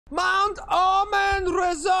Mount Almond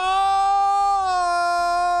Resort!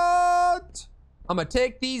 I'm gonna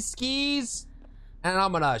take these skis and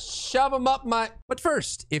I'm gonna shove them up my... But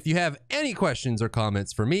first, if you have any questions or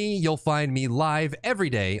comments for me, you'll find me live every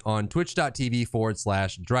day on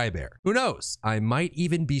twitch.tv/Drybear. Who knows? I might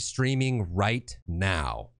even be streaming right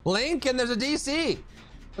now. Blink and there's a DC.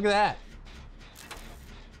 Look at that.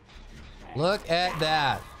 Look at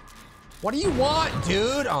that. What do you want,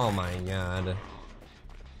 dude? Oh my God.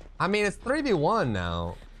 I mean, it's 3v1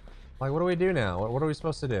 now. Like, what do we do now? What are we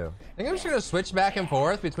supposed to do? I think I'm just gonna switch back and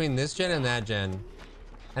forth between this gen and that gen.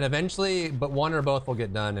 And eventually, but one or both will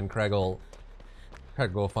get done and Craig will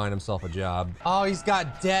find himself a job. Oh, he's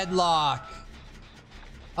got deadlock.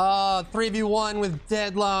 3v1 with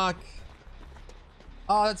deadlock.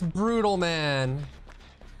 Oh, that's brutal, man.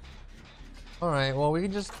 All right, well, we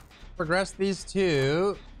can just progress these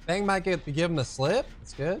two. Bang might give him the slip.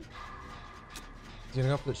 That's good. She's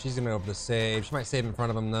gonna go for the save. She might save in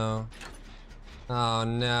front of him though. Oh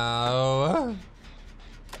no.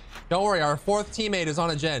 Don't worry, our fourth teammate is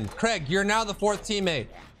on a gen. Craig, you're now the fourth teammate.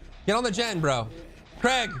 Get on the gen, bro.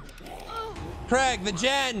 Craig, the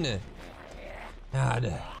gen.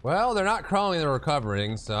 God. Well, they're not crawling, they're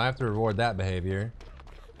recovering, so I have to reward that behavior.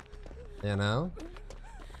 You know?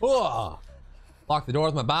 Whoa. Lock the door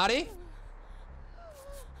with my body.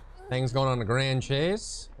 Fang's going on a grand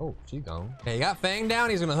chase. Oh, she's gone. Okay, he got Fang down.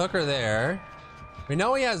 He's gonna hook her there. We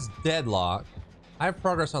know he has deadlock. I have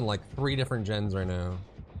progress on like 3 different gens right now.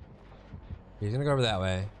 He's gonna go over that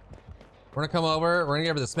way. We're gonna come over. We're gonna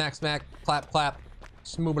give her the smack, smack, clap, clap,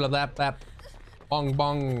 smooble, lap, lap, bong,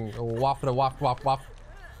 bong, waff, waff, waff, waff.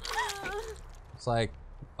 It's like,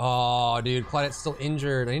 oh, dude, Claudette's still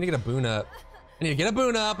injured. I need to get a boon up. I need to get a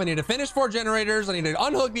boon up. I need to finish 4 generators. I need to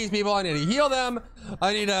unhook these people. I need to heal them.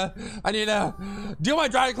 I need to do my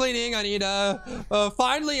dry cleaning. I need to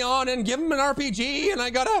find Leon and give him an RPG. And I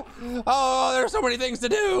gotta, oh, there's so many things to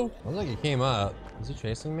do. Looks like he came up. Is he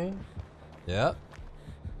chasing me? Yep.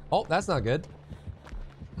 Oh, that's not good.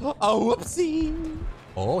 Oh, whoopsie.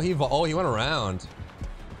 Oh, he went around.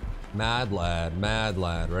 Mad lad, mad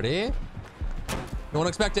lad. Ready? You won't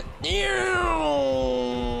expect it.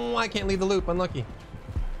 I can't leave the loop. Unlucky.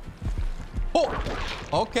 Oh,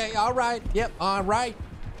 okay. All right. Yep. All right.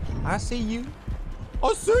 I see you.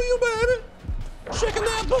 I see you, baby. Shaking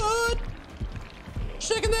that butt.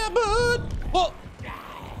 Shaking that butt. Oh.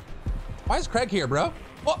 Why is Craig here, bro?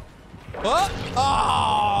 Oh. Oh.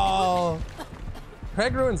 Oh.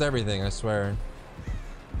 Craig ruins everything, I swear.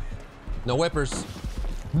 No whippers.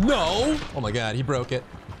 No. Oh my God. He broke it.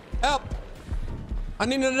 Help. I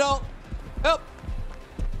need an adult. Help.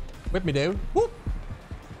 Whip me, dude. Whoop.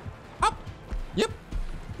 Up. Yep.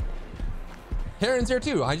 Karen's here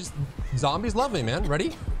too. Zombies love me, man.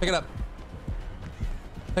 Ready? Pick it up.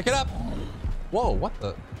 Pick it up. Whoa, what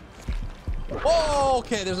the? Whoa,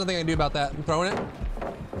 okay, there's nothing I can do about that. I'm throwing it.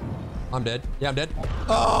 I'm dead. Yeah, I'm dead.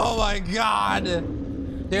 Oh my God.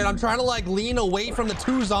 Dude, I'm trying to like lean away from the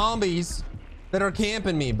 2 zombies that are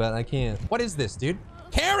camping me, but I can't. What is this, dude?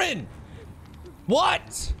 Karen!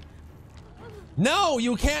 What? No,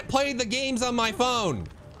 you can't play the games on my phone.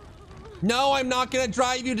 No, I'm not gonna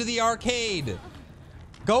drive you to the arcade.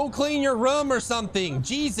 Go clean your room or something.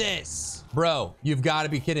 Jesus. Bro, you've got to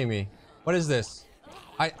be kidding me. What is this?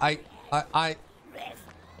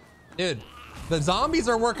 Dude, the zombies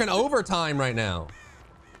are working overtime right now.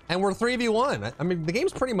 And we're 3v1. I mean, the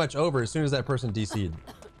game's pretty much over as soon as that person DC'd.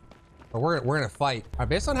 But we're gonna fight. All right,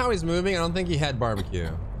 based on how he's moving, I don't think he had barbecue.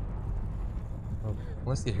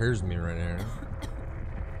 Unless he hears me right here.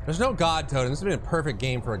 There's no god totem. This would be a perfect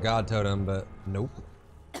game for a god totem, but nope.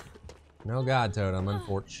 No god totem,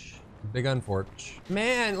 unfortunately. Big unfortunate.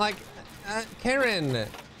 Man, like, Karen,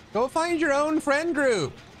 go find your own friend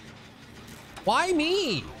group. Why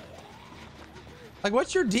me? Like,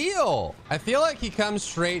 what's your deal? I feel like he comes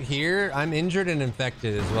straight here. I'm injured and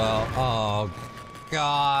infected as well. Oh,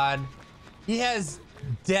 God. He has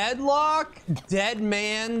deadlock, dead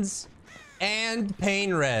man's, and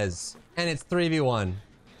pain res, and it's 3v1.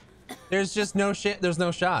 There's just no shit. There's no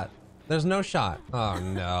shot. There's no shot. Oh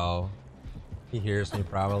no. He hears me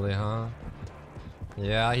probably, huh?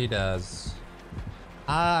 Yeah, he does.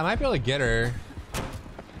 I might be able to get her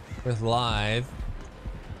with live.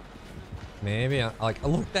 Maybe. Like,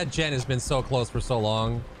 look, that gen has been so close for so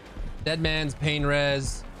long. Dead man's pain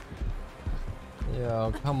res.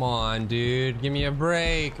 Yo, come on, dude. Give me a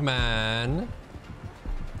break, man.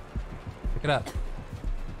 Pick it up.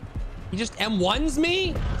 He just M1s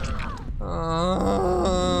me?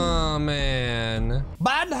 Oh, man.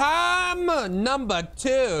 Badham number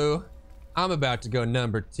 2. I'm about to go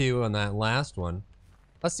number 2 on that last one.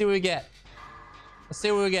 Let's see what we get. Let's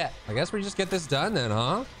see what we get. I guess we just get this done then,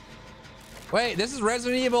 huh? Wait, this is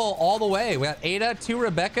Resident Evil all the way. We got Ada, 2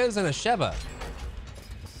 Rebeccas, and a Sheva.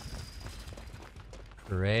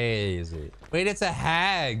 Crazy. Wait, it's a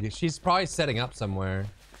hag. She's probably setting up somewhere.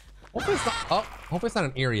 Hopefully it's not, oh, hopefully it's not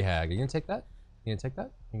an eerie hag. Are you gonna take that? You gonna take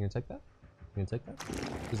that? You gonna take that? You gonna take that?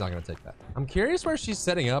 She's not gonna take that. I'm curious where she's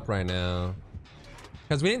setting up right now.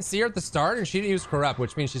 Because we didn't see her at the start and she didn't use corrupt,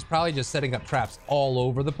 which means she's probably just setting up traps all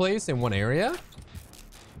over the place in one area.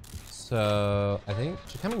 So I think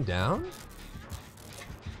she's coming down.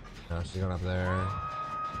 No, she's going up there.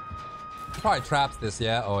 She probably traps this,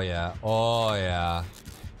 yeah. Oh yeah. Oh yeah.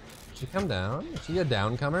 She come down? Is she a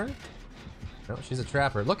downcomer? No, she's a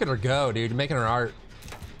trapper. Look at her go, dude. Making her art.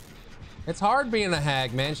 It's hard being a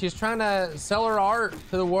hag, man. She's trying to sell her art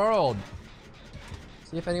to the world.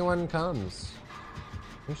 See if anyone comes.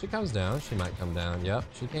 If she comes down, she might come down. Yep,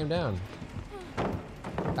 she came down.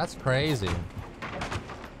 That's crazy.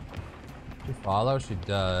 She follow? She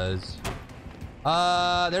does.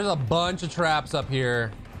 There's a bunch of traps up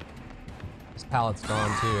here. This pallet's gone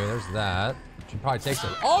too. There's that. She probably takes it.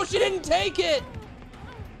 Oh, she didn't take it!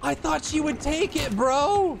 I thought she would take it,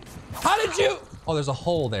 bro! How did you? Oh, there's a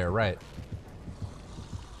hole there, right.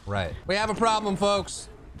 Right. We have a problem, folks.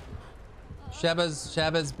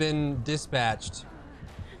 Sheva's been dispatched.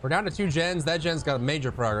 We're down to 2 gens. That gen's got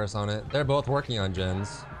major progress on it. They're both working on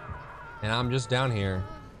gens. And I'm just down here.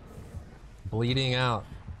 Bleeding out.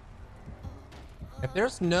 If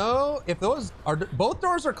there's no... If those are... Both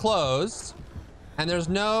doors are closed. And there's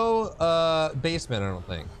no basement, I don't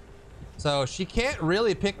think. So she can't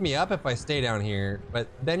really pick me up if I stay down here. But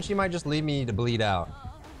then she might just leave me to bleed out.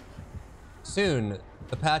 Soon,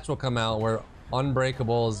 the patch will come out where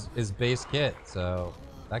Unbreakable is base kit. So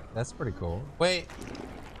that's pretty cool. Wait.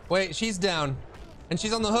 Wait, she's down. And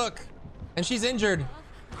she's on the hook. And she's injured.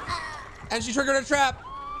 And she triggered a trap.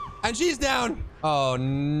 And she's down. Oh,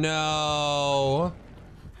 no.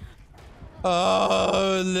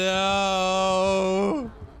 Oh,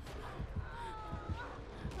 no.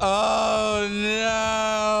 Oh,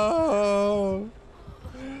 no.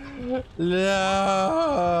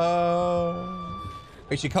 No.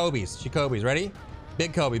 Wait, she Kobe's. She Kobe's. Ready?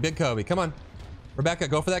 Big Kobe. Big Kobe. Come on. Rebecca,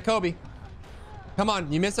 go for that Kobe. Come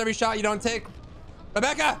on, you miss every shot you don't take.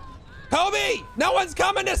 Rebecca! Kobe! No one's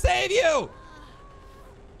coming to save you!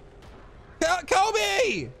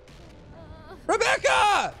 Kobe!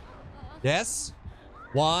 Rebecca! Yes.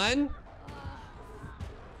 1,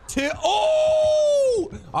 2.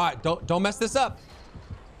 Oh! All right, don't mess this up.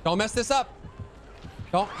 Don't mess this up.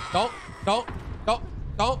 Don't.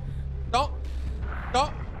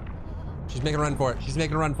 She's making a run for it. She's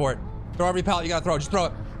making a run for it. Throw every pallet you gotta throw. Just throw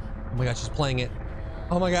it. Oh my God, she's playing it.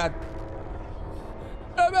 Oh my God.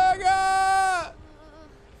 Rebecca!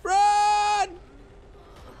 Run!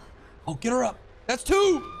 Oh, get her up. That's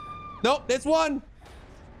 2. Nope, that's 1.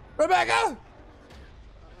 Rebecca!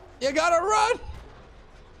 You gotta run!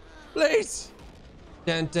 Please.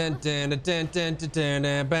 Dun, dun, dun, dun, dun, dun, dun,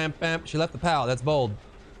 dun, bam, bam. She left the pallet. That's bold.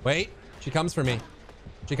 Wait, she comes for me.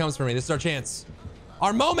 She comes for me. This is our chance.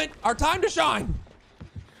 Our moment. Our time to shine.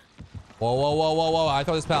 Whoa, whoa, whoa, whoa, whoa. I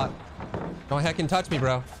throw this pallet. Don't heckin' touch me,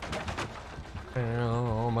 bro.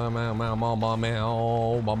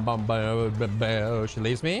 She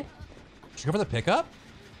leaves me. Should I go for the pickup?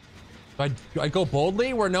 Do I go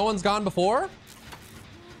boldly where no one's gone before?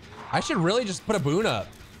 I should really just put a boon up.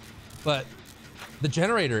 But the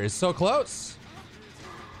generator is so close.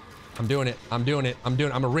 I'm doing it. I'm doing it.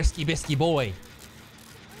 I'm a risky bisky boy.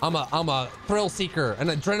 I'm a thrill seeker, an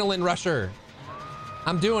adrenaline rusher.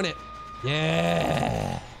 I'm doing it.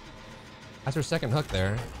 Yeah. That's her second hook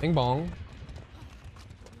there. Bing bong.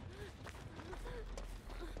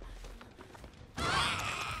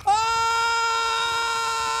 Ah!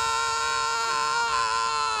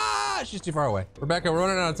 She's too far away. Rebecca, we're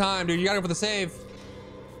running out of time, dude. You gotta go for the save.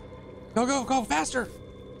 Go, go, go, faster.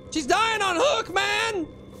 She's dying on hook, man.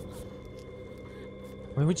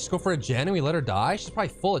 I mean, we just go for a gen and we let her die? She's probably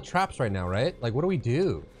full of traps right now, right? Like, what do we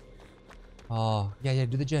do? Oh, yeah,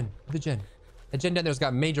 do the gen. Do the gen. The gen down there's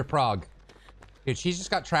got major prog. Dude, she's just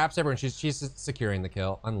got traps everywhere and she's securing the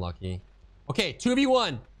kill. Unlucky. Okay,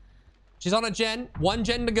 2v1. She's on a gen. 1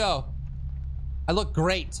 gen to go. I look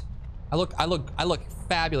great. I look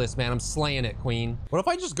fabulous, man. I'm slaying it, queen. What if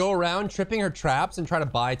I just go around tripping her traps and try to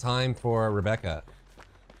buy time for Rebecca?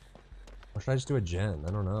 Or should I just do a gen?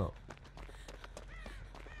 I don't know.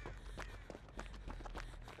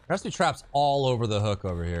 There has to be traps all over the hook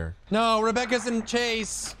over here. No, Rebecca's in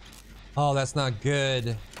chase. Oh, that's not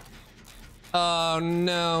good. Oh,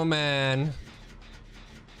 no, man.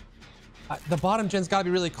 The bottom gen's gotta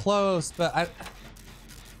be really close, but not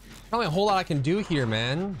only a whole lot I can do here,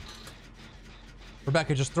 man.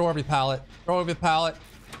 Rebecca, just throw every pallet. Throw every pallet.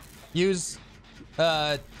 Use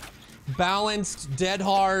balanced, dead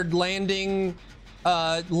hard landing,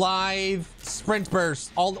 live sprint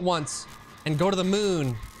burst all at once, and go to the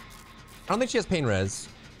moon. I don't think she has pain res.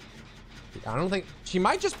 I don't think she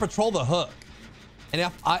might just patrol the hook,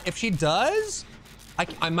 and if she does,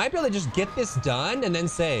 I might be able to just get this done and then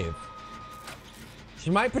save. She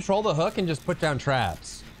might patrol the hook and just put down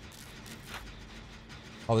traps.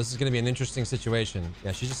 Oh, this is gonna be an interesting situation.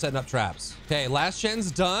 Yeah, she's just setting up traps. Okay, last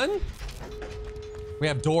gen's done. We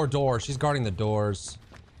have door. She's guarding the doors.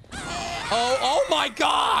 Oh my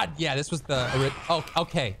God! Yeah, this was the, oh,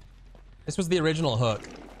 okay. This was the original hook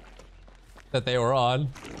that they were on.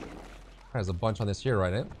 There's a bunch on this here,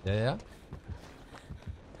 right? Yeah.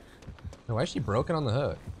 Why is she broken on the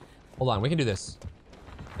hook? Hold on, we can do this.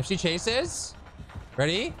 If she chases,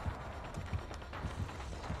 ready?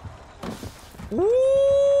 Woo!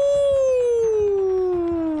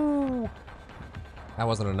 That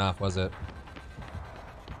wasn't enough, was it?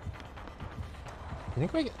 You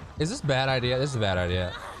think is this a bad idea? This is a bad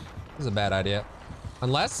idea. This is a bad idea.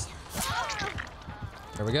 Unless,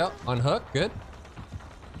 there we go. Unhook, good.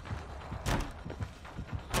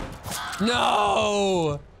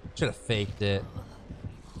 No! Should have faked it.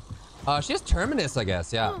 She has Terminus, I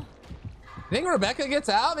guess, yeah. You think Rebecca gets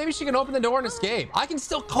out? Maybe she can open the door and escape. I can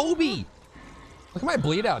still Kobe. Look at my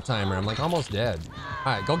bleed out timer. I'm like almost dead.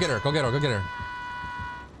 All right, go get her, go get her, go get her.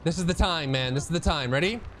 This is the time, man. This is the time.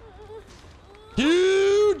 Ready?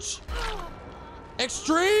 Huge!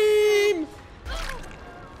 Extreme!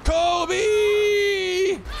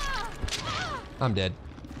 Kobe! I'm dead.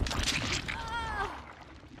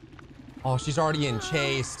 Oh, she's already in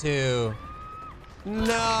chase too.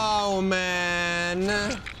 No,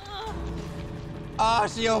 man. Oh,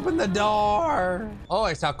 she opened the door. Oh,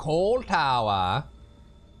 it's a coal tower.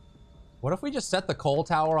 What if we just set the coal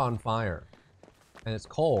tower on fire? And it's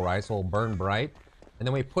coal, right? So it'll burn bright. And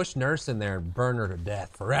then we push Nurse in there and burn her to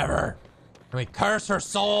death forever. And we curse her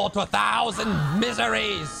soul to 1,000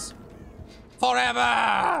 miseries.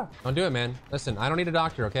 Forever! Don't do it, man. Listen, I don't need a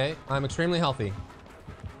doctor, okay? I'm extremely healthy.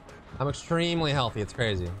 I'm extremely healthy. It's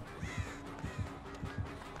crazy.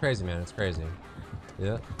 Crazy, man. It's crazy.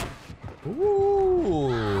 Yeah.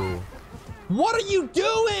 Ooh. What are you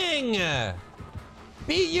doing?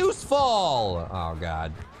 Be useful. Oh,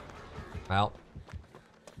 God. Well.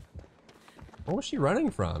 What was she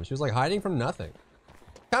running from? She was like hiding from nothing.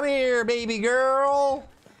 Come here, baby girl.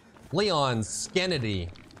 Leon Skennedy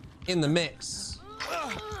in the mix.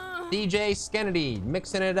 DJ Skennedy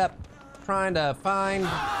mixing it up, trying to find a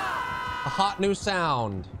hot new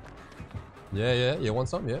sound. Yeah. You want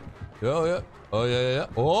something? Yeah. Oh, yeah. Oh, yeah.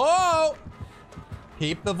 Oh!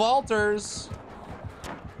 Keep the vaulters.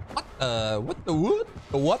 What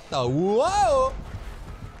the? Whoa!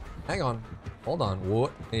 Hang on. Hold on.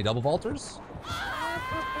 What? Any double vaulters?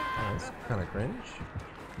 Oh, that's kind of cringe.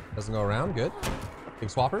 Doesn't go around. Good. Big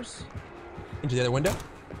swappers. Into the other window.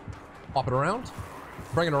 Pop it around.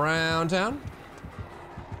 Bring it around town.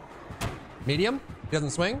 Medium. He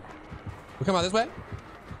doesn't swing. We come out this way.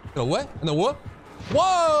 Go what? And the whoop.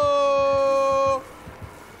 Whoa!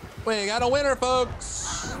 We got a winner,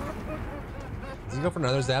 folks. Does he go for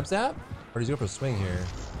another zap zap? Or does he go for a swing here?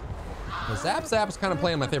 The zap zap is kind of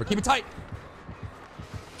playing in my favor. Keep it tight.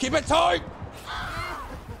 Keep it tight.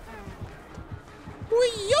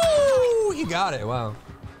 Wee-yoo! You got it. Wow.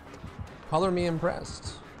 Color me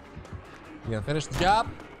impressed. You gonna finish the job?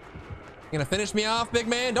 You gonna finish me off, big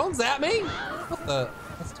man? Don't zap me. What the?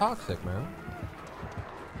 That's toxic, man.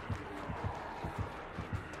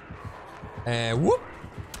 And whoop!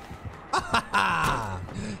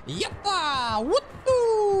 Yatta!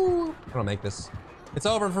 Whoop-oo! I'm gonna make this. It's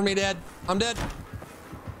over for me, Dad. I'm dead.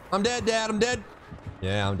 I'm dead, Dad. I'm dead.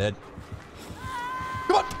 Yeah, I'm dead.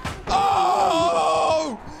 Come on!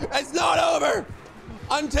 Oh! It's not over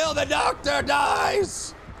until the doctor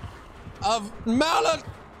dies of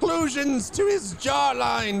malocclusions to his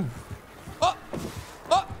jawline. Oh!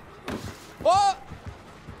 Oh! Oh!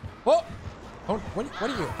 Oh! What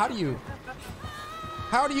do you?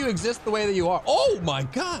 How do you exist the way that you are? Oh my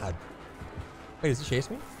God! Wait, does he chase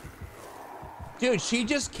me? Dude, she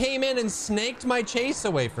just came in and snaked my chase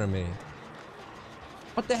away from me.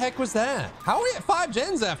 What the heck was that? How are we at 5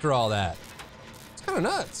 gens after all that? It's kind of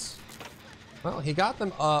nuts. Well, he got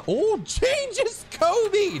them. Oh, changes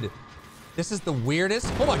Kobe'd. This is the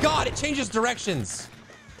weirdest. Oh my God, it changes directions.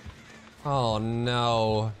 Oh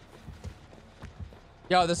no.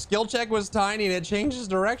 Yo, the skill check was tiny and it changes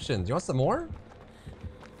directions. You want some more?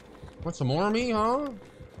 Want some more of me, huh?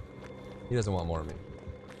 He doesn't want more of me.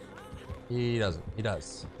 He doesn't. He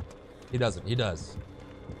does. He doesn't. He does.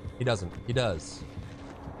 He doesn't. He does.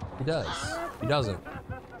 He does. He doesn't.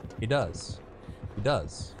 He does. He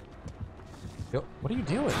does. Yo, what are you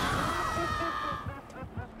doing?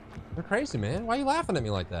 You're crazy, man. Why are you laughing at me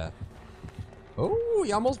like that? Oh,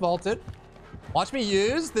 he almost vaulted. Watch me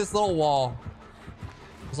use this little wall.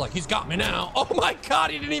 He's like, he's got me now. Oh my God,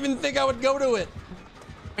 he didn't even think I would go to it.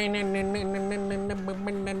 Pick it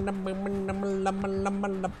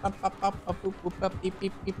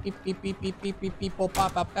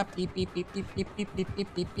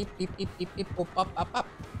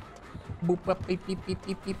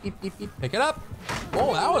up.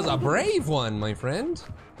 Oh, that was a brave one, my friend.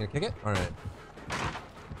 Gonna kick it? All right.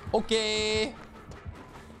 Okay.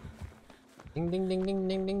 Ding ding ding ding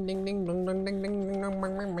ding ding ding ding ding ding ding ding.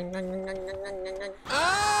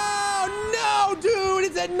 Oh no, dude!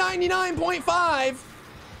 It's at 99.5,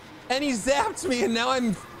 and he zapped me, and now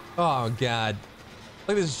I'm. Oh God!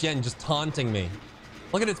 Look at this gen just taunting me.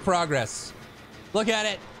 Look at its progress. Look at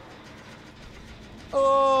it.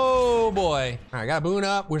 Oh boy! All right, got boon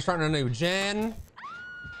up. We're starting a new gen.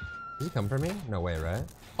 Does he come for me? No way, right?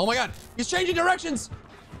 Oh my God! He's changing directions.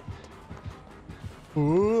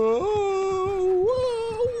 Whoa,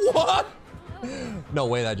 whoa, what? No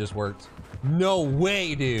way that just worked. No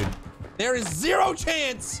way, dude. There is zero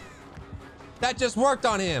chance that just worked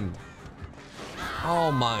on him. Oh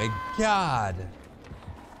my God.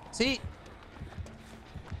 See,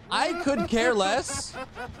 I could care less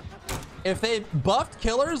if they buffed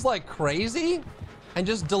killers like crazy and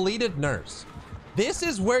just deleted nerfs. This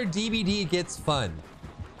is where DBD gets fun.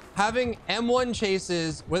 Having M1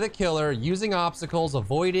 chases with a killer, using obstacles,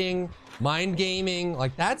 avoiding, mind gaming,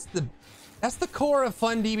 like that's the core of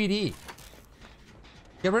fun DBD.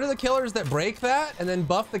 Get rid of the killers that break that and then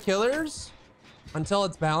buff the killers until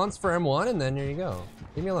it's balanced for M1, and then there you go.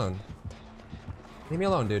 Leave me alone. Leave me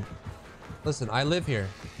alone, dude. Listen, I live here.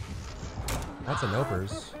 That's a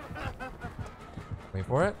nopers. Wait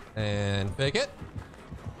for it and fake it.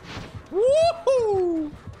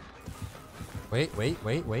 Woohoo! Wait.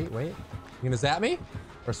 You gonna zap me?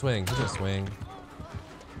 Or swing? He's gonna swing.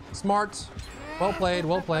 Smart. Well played,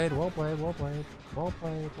 well played, well played, well played. Well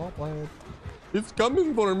played, well played. It's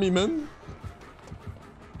coming for me, man.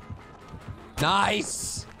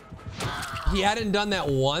 Nice! He hadn't done that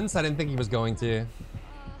once. I didn't think he was going to.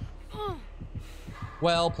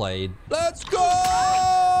 Well played. Let's go!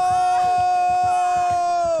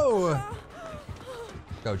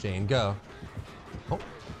 Go, Jane, go. Oh,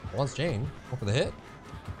 wants Jane. Go for the hit.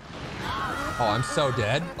 Oh, I'm so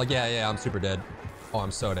dead. Like, yeah, I'm super dead. Oh,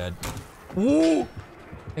 I'm so dead. Woo!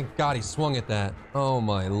 Thank God he swung at that. Oh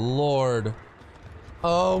my Lord.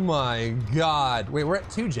 Oh my God. Wait, we're at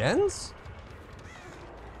 2 gens?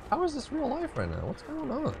 How is this real life right now? What's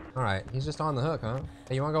going on? All right, he's just on the hook, huh?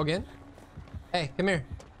 Hey, you wanna go again? Hey, come here.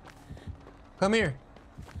 Come here.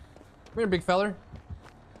 Come here, big feller.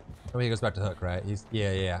 Oh, he goes back to hook, right? He's,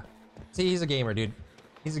 yeah. See, he's a gamer, dude.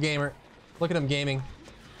 He's a gamer. Look at him gaming.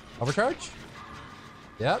 Overcharge?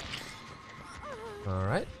 Yep. All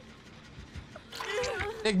right.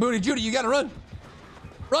 Big Booty Judy, you gotta run.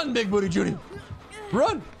 Run, Big Booty Judy.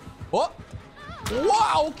 Run. What?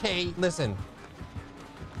 Wow, okay, listen.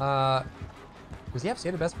 Does he have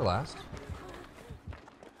save the best for last?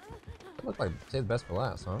 It looked like save the best for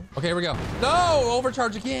last, huh? Okay, here we go. No,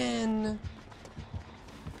 overcharge again.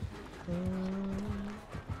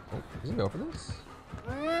 Oh, does he go for this?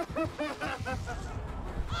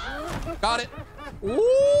 Got it.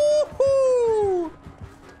 Woohoo!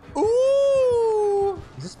 Ooh!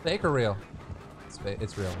 Is this fake or real? It's fake.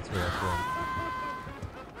 It's real. It's real. It's real.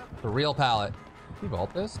 The real pallet. Can you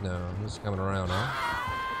vault this? No, he's just coming around, huh?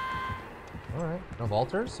 All right. No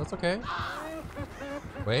vaulters. That's okay.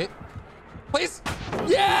 Wait. Please.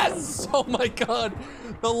 Yes! Oh my God.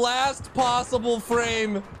 The last possible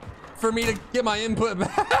frame for me to get my input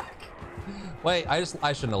back. Wait, I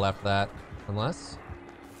shouldn't have left that. Unless.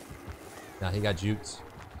 Nah, he got juked. Is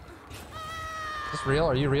this real?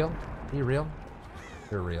 Are you real? Are you real?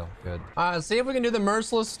 You're real. Good. Let's see if we can do the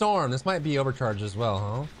Merciless Storm. This might be overcharged as well,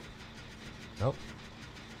 huh? Nope.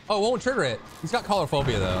 Oh, it won't trigger it. He's got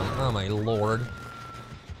colorophobia though. Oh my Lord.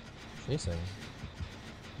 Chasing.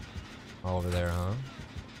 All over there, huh?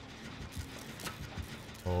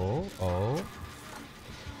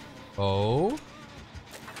 Oh.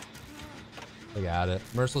 I got it.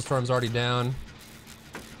 Merciless Storm's already down.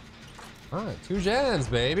 All right, 2 gens,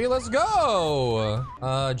 baby. Let's go.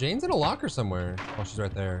 Jane's in a locker somewhere. Oh, she's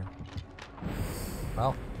right there.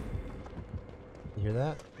 Well, you hear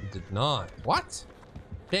that? You did not. What?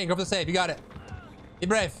 Shane, go for the save. You got it. Be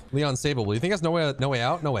brave. Leon's stable. You think he has no way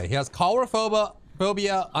out? No way. He has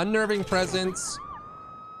phobia, unnerving presence,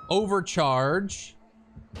 overcharge,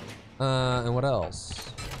 and what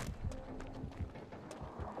else?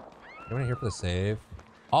 Anyone here for the save?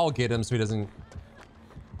 I'll get him so he doesn't.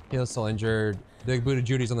 He's still injured. Big booty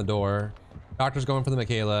Judy's on the door. Doctor's going for the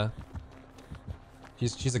Michaela.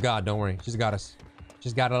 She's a god. Don't worry. She's a goddess.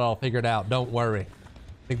 She's got it all figured out. Don't worry.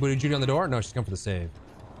 Big booty Judy on the door. No, she's coming for the save.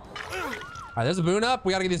 All right, there's a boon up.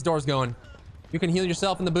 We gotta get these doors going. You can heal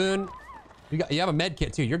yourself in the boon. You have a med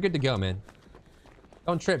kit too. You're good to go, man.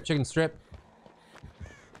 Don't trip, chicken strip.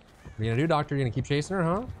 What are you gonna do, doctor? You gonna keep chasing her,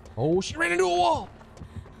 huh? Oh, she ran into a wall.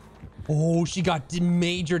 Oh, she got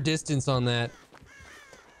major distance on that.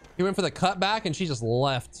 He went for the cutback and she just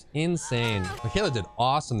left. Insane. Michaela did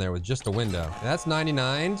awesome there with just a window. That's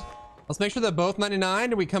 99. Let's make sure they're both 99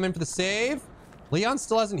 and we come in for the save. Leon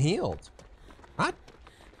still hasn't healed. What?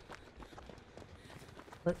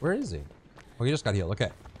 Where is he? Oh, he just got healed. Okay.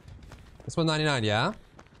 This one's 99, yeah?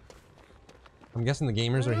 I'm guessing the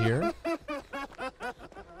gamers are here.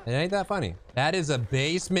 It ain't that funny. That is a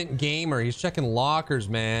basement gamer. He's checking lockers,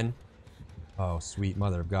 man. Oh, sweet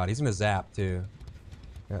mother of God. He's gonna zap, too.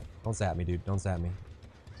 Yeah, don't zap me, dude. Don't zap me.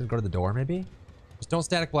 Just go to the door, maybe? Just don't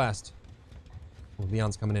static blast. Oh,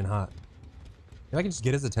 Leon's coming in hot. If I can just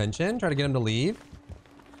get his attention, try to get him to leave.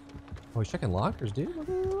 Oh, he's checking lockers, dude.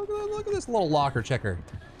 Look at this little locker checker.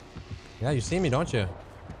 Yeah, you see me, don't you?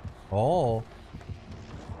 Oh.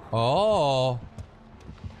 Oh.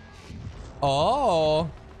 Oh.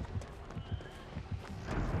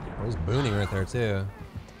 Oh, he's booning right there, too.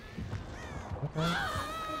 Okay.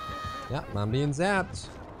 Yeah, I'm being zapped.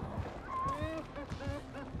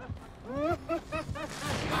 There's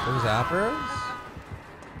zappers.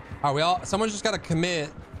 All right, someone's just got to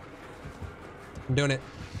commit. I'm doing it.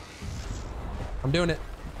 I'm doing it.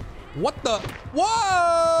 What the? Whoa!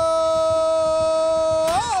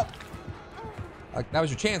 That was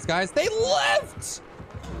your chance, guys. They left!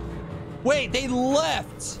 Wait, they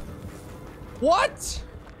left. What?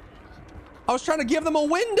 I was trying to give them a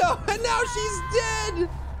window and now she's dead.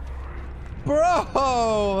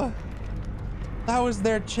 Bro. That was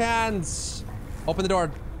their chance. Open the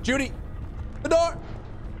door. Judy. The door.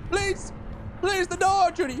 Please. Please, the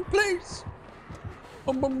door, Judy. Please.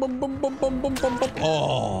 Boom, boom, boom, boom, boom, boom, boom, boom, boom.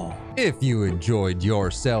 Oh. If you enjoyed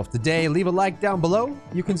yourself today, leave a like down below.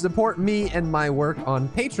 You can support me and my work on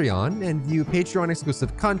Patreon and view Patreon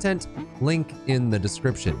exclusive content. Link in the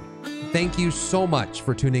description. Thank you so much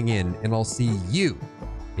for tuning in, and I'll see you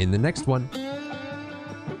in the next one.